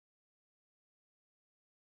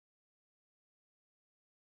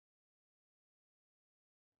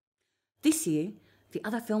This year, the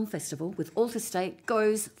other film festival with Alter State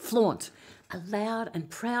goes Flaunt, a loud and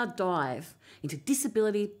proud dive into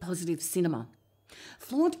disability-positive cinema.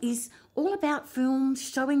 Flaunt is all about films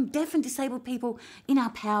showing deaf and disabled people in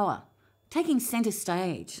our power, taking centre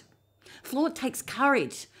stage. Flaunt takes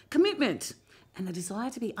courage, commitment, and the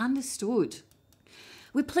desire to be understood.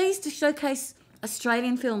 We're pleased to showcase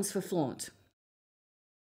Australian films for Flaunt.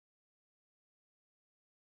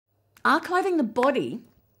 Archiving the Body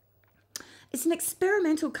is an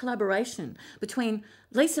experimental collaboration between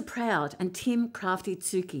Lisa Proud and Tim Crafty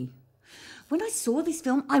Tsuki. When I saw this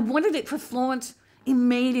film, I wanted it for Flaunt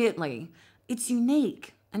immediately. It's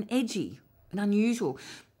unique and edgy and unusual.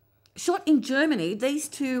 Shot in Germany, these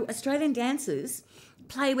two Australian dancers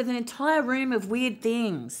play with an entire room of weird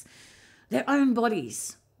things, their own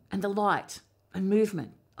bodies, and the light and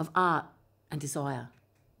movement of art and desire.